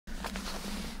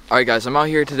Alright guys, I'm out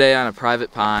here today on a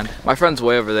private pond. My friend's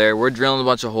way over there. We're drilling a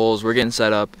bunch of holes. We're getting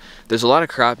set up. There's a lot of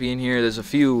crappie in here. There's a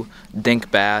few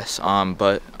dink bass,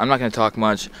 but I'm not going to talk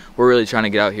much. We're really trying to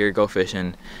get out here, go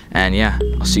fishing. And yeah,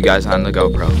 I'll see you guys on the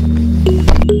GoPro.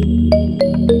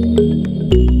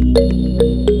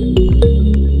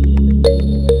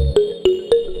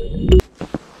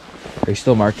 Are you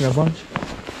still marking a bunch?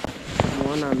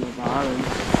 One on the bottom.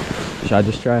 Should I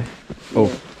just try? Yeah.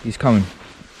 Oh, he's coming,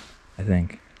 I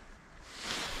think.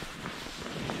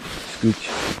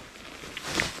 Scooch.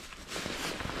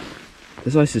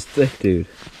 This ice is thick, dude.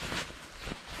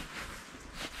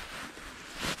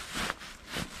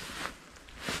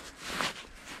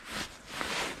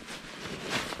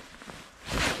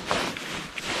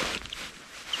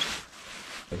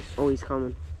 Oh, he's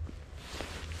coming.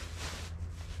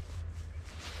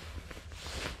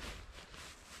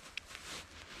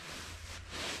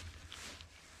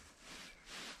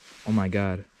 Oh my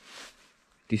god.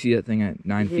 Do you see that thing at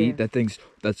 9 feet?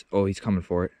 Oh, he's coming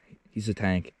for it. He's a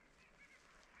tank.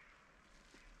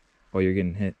 Oh, you're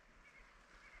getting hit.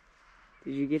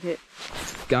 Did you get hit?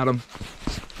 Got him.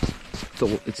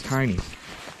 It's tiny.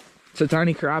 It's a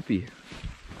tiny crappie.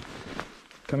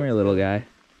 Come here, little guy.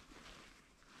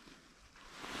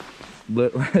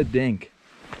 Little dink.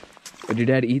 Did your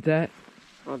dad eat that?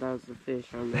 Oh, that was the fish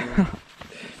on there.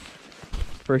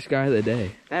 First guy of the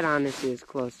day. That honestly is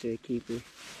close to a keeper.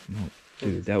 No,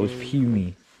 dude, that was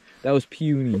puny. That was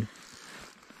puny.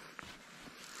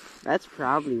 That's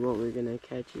probably what we're gonna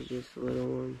catch, is just little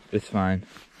ones. It's fine.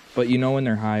 But you know when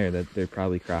they're higher that they're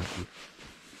probably crappie.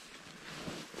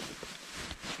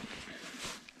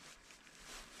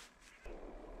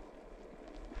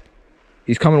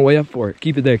 He's coming way up for it.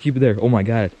 Keep it there, keep it there. Oh my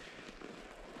god.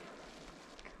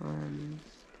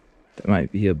 That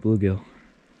might be a bluegill.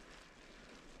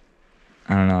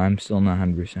 I don't know, I'm still not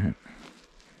 100%.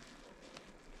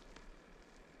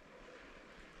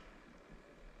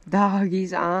 Dog,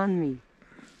 he's on me.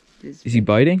 Is he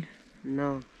biting?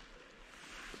 No.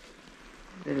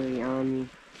 Literally on me.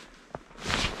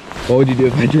 What would you do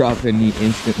if I dropped and he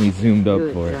instantly zoomed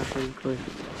up for it?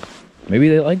 Maybe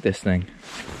they like this thing.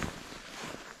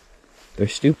 They're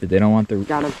stupid, they don't want the...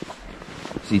 Got him.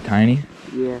 Is he tiny?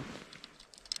 Yeah.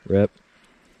 Rip.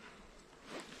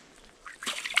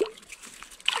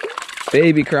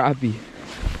 Baby crappie.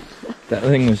 That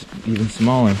thing was even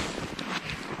smaller.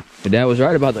 Your dad was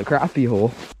right about the crappie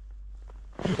hole.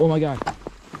 Oh my god.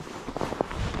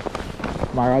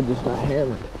 My rod just got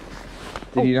hammered.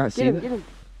 Did you not see that? Get him.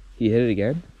 He hit it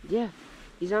again? Yeah,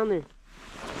 he's on there.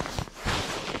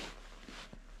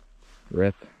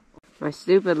 Rip. My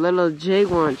stupid little jig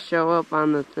won't show up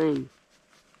on the thing.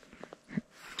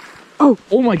 Oh!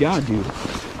 Oh my god, dude.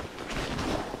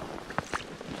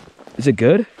 Is it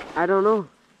good? I don't know.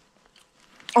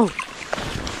 Oh!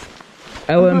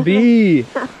 LMB!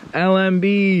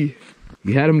 LMB!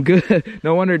 You had him good.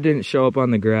 No wonder it didn't show up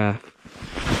on the graph.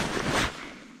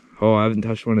 Oh, I haven't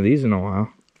touched one of these in a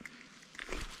while.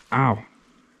 Ow.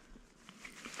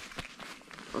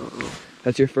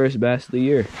 That's your first bass of the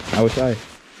year. I wish I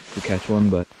could catch one,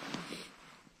 but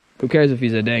who cares if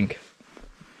he's a dink?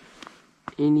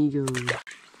 In he goes.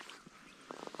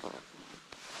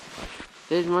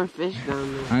 There's more fish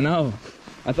down there. I know.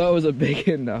 I thought it was a big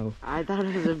one though. I thought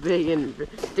it was a big one.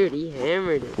 Dude, he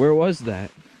hammered it. Where was that?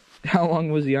 How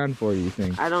long was he on for, do you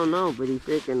think? I don't know, but he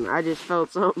freaking... I just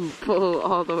felt something pull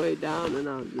all the way down, and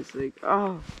I was just like,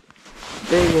 oh,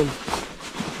 big one.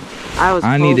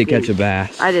 I need to catch a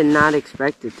bass. I did not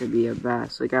expect it to be a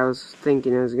bass. Like, I was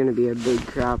thinking it was going to be a big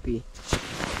crappie.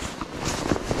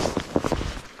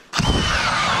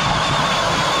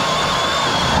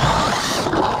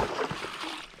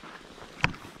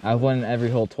 I've won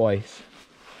every hole twice.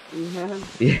 You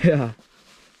have? Yeah.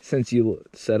 Since you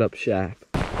set up shop.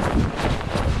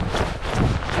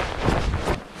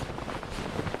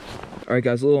 Alright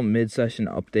guys, a little mid-session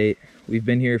update. We've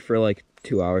been here for like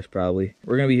 2 hours probably.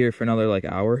 We're gonna be here for another like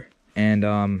hour. And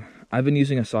I've been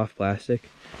using a soft plastic.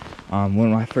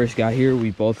 When I first got here,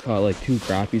 we both caught like 2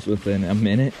 crappies within a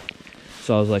minute.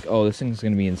 So I was like, oh, this thing's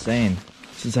gonna be insane.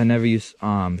 Since I never used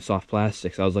soft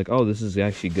plastics, I was like, oh, this is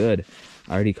actually good.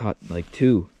 I already caught like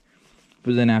 2.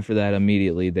 But then after that,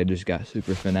 immediately, they just got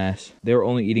super finesse. They were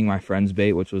only eating my friend's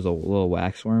bait, which was a little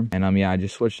waxworm. And yeah, I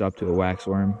just switched up to a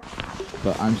waxworm.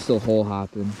 But I'm still hole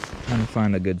hopping, trying to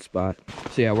find a good spot.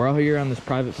 So yeah, we're out here on this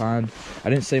private pond.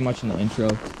 I didn't say much in the intro,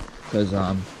 because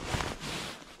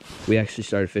we actually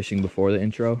started fishing before the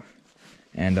intro.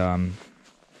 And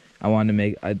I wanted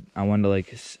to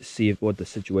like see what the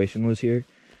situation was here,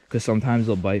 because sometimes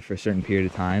they'll bite for a certain period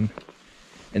of time.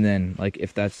 And then, like,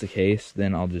 if that's the case,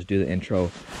 then I'll just do the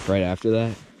intro right after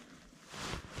that,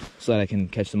 so that I can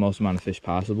catch the most amount of fish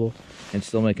possible and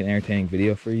still make an entertaining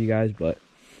video for you guys. But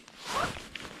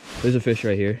there's a fish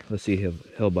right here. Let's see if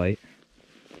he'll bite.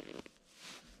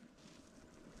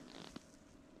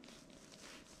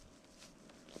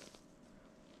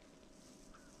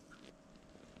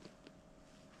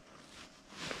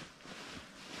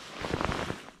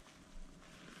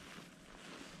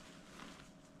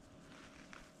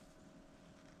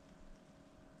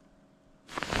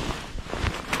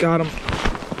 Got him.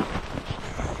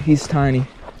 He's tiny.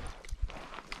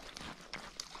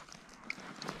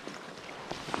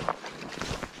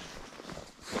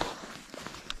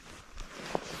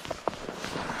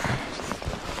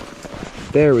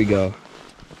 There we go.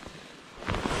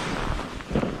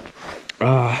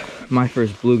 My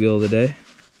first bluegill of the day.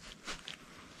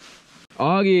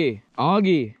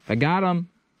 Augie, I got him.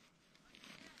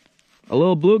 A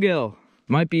little bluegill.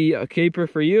 Might be a caper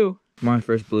for you. My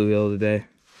first bluegill of the day.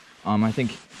 I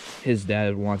think his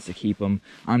dad wants to keep him.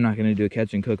 I'm not gonna do a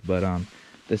catch and cook, but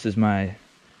this is my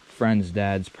friend's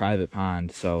dad's private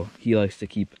pond, so he likes to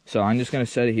keep. So I'm just gonna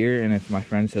set it here, and if my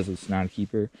friend says it's not a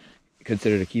keeper,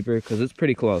 consider it a keeper, because it's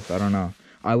pretty close. I don't know.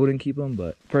 I wouldn't keep him,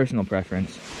 but personal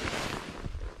preference.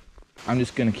 I'm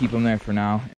just gonna keep him there for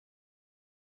now.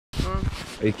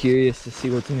 Are you curious to see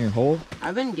what's in your hole?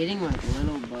 I've been getting like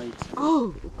little bites.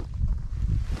 Oh!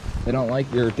 They don't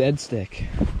like your dead stick.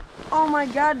 Oh my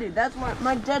god, dude, that's why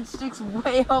my dead stick's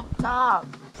way up top.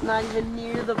 It's not even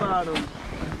near the bottom.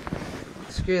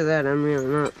 Screw that, I'm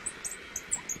reeling up.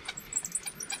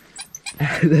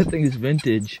 That thing is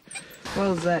vintage.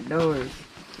 Close that door.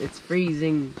 It's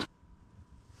freezing.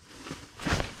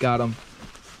 Got him.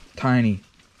 Tiny.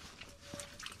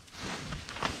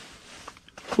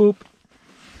 Boop.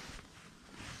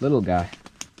 Little guy.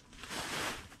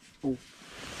 Oh.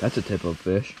 That's a tip-up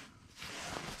fish.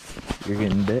 You're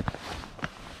getting bit.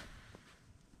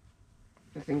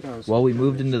 I think I was. Well, we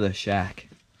moved into the shack.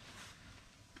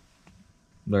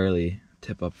 Literally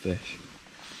tip-up fish.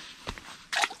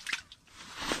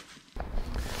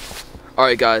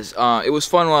 Alright guys, it was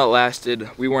fun while it lasted.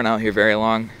 We weren't out here very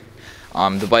long.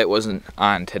 The bite wasn't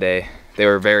on today. They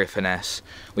were very finesse.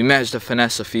 We managed to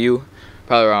finesse a few,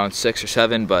 probably around 6 or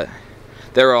 7, but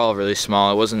they were all really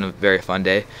small. It wasn't a very fun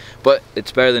day, but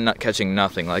it's better than not catching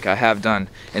nothing like I have done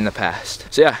in the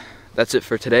past. So yeah, that's it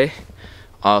for today.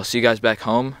 I'll see you guys back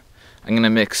home. I'm gonna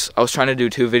mix. I was trying to do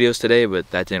 2 videos today,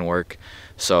 but that didn't work.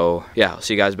 So yeah, I'll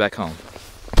see you guys back home.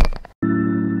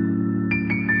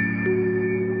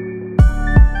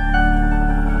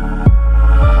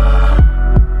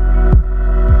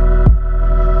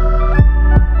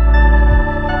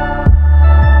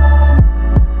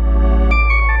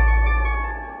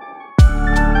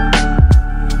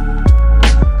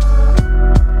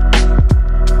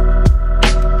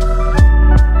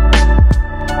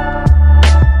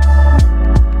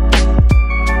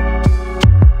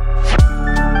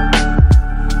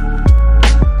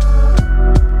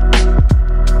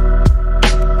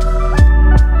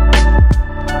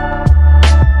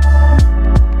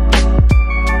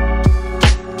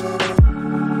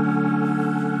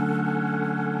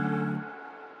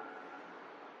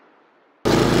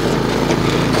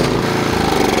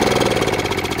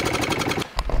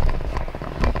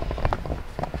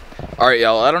 Alright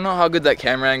y'all, I don't know how good that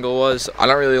camera angle was. I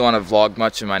don't really want to vlog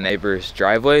much in my neighbor's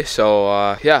driveway,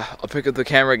 so yeah, I'll pick up the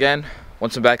camera again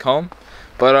once I'm back home.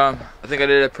 But I think I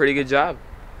did a pretty good job.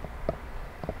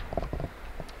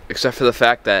 Except for the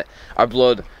fact that I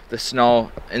blowed the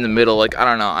snow in the middle, like, I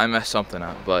don't know, I messed something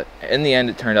up. But in the end,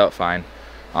 it turned out fine.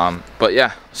 But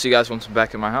yeah, see you guys once I'm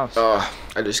back in my house. Oh,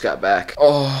 I just got back.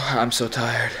 Oh, I'm so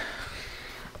tired.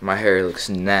 My hair looks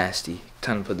nasty.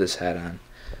 Time to put this hat on.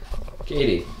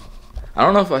 Katie. I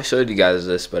don't know if I showed you guys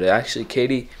this, but actually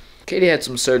Katie had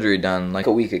some surgery done like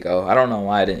a week ago. I don't know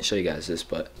why I didn't show you guys this,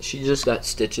 but she just got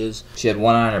stitches. She had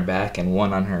one on her back and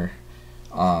one on her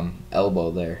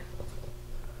elbow there.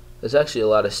 There's actually a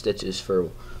lot of stitches for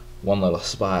one little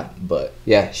spot, but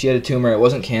yeah, she had a tumor. It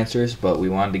wasn't cancerous, but we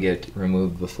wanted to get it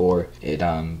removed before it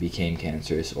became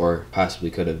cancerous, or possibly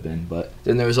could have been. But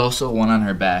then there was also one on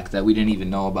her back that we didn't even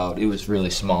know about. It was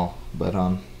really small, but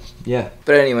yeah.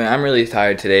 But anyway, I'm really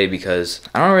tired today because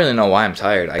I don't really know why I'm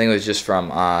tired. I think it was just from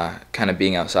kind of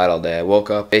being outside all day. I woke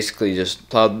up, basically just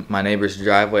plowed my neighbor's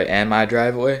driveway and my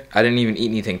driveway. I didn't even eat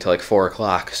anything till like 4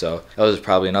 o'clock, so that was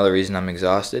probably another reason I'm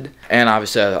exhausted. And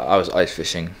obviously I was ice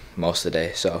fishing most of the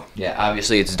day, so yeah,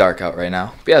 obviously it's dark out right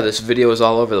now. But yeah, this video is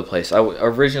all over the place.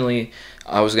 Originally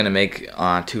I was gonna make 2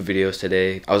 videos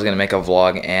today. I was gonna make a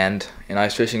vlog and an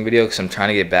ice fishing video because I'm trying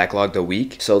to get backlogged a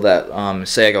week so that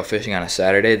say I go fishing on a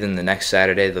Saturday, then the next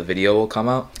Saturday the video will come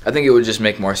out. I think it would just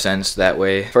make more sense that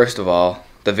way. First of all,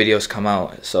 the videos come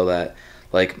out so that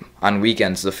like on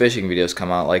weekends the fishing videos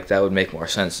come out. Like that would make more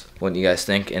sense, wouldn't you guys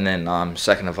think? And then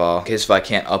second of all, in case if I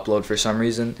can't upload for some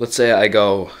reason, let's say I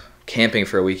go camping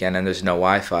for a weekend and there's no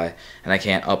Wi-Fi and I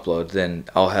can't upload, then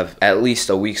I'll have at least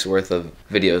a week's worth of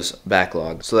videos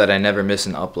backlogged so that I never miss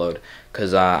an upload,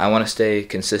 because I want to stay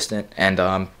consistent.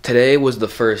 And today was the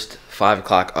first 5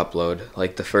 o'clock upload,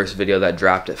 like the first video that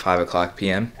dropped at 5 o'clock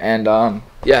p.m. And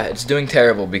yeah, it's doing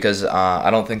terrible because I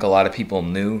don't think a lot of people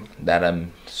knew that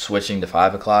I'm switching to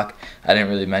 5 o'clock. I didn't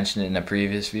really mention it in a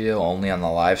previous video, only on the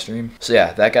live stream. So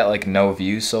yeah, that got like no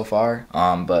views so far,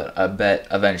 but I bet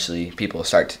eventually people will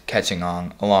start catching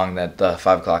on along that the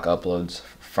 5 o'clock uploads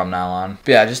from now on.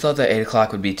 But yeah, I just thought that 8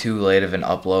 o'clock would be too late of an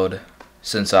upload,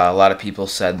 since a lot of people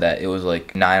said that it was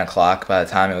like 9 o'clock by the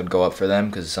time it would go up for them,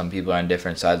 because some people are on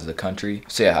different sides of the country.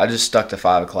 So yeah, I just stuck to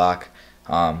 5 o'clock.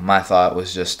 My thought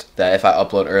was just that if I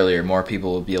upload earlier, more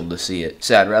people will be able to see it.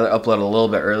 So I'd rather upload a little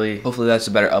bit early. Hopefully that's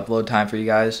a better upload time for you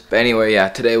guys. But anyway, yeah,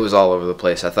 today was all over the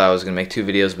place. I thought I was going to make 2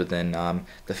 videos, but then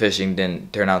the fishing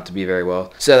didn't turn out to be very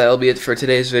well. So that'll be it for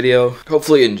today's video.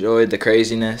 Hopefully you enjoyed the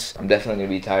craziness. I'm definitely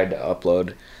going to be tired to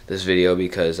upload this video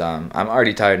because I'm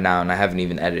already tired now and I haven't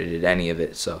even edited any of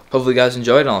it. So hopefully you guys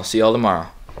enjoyed, and I'll see y'all tomorrow.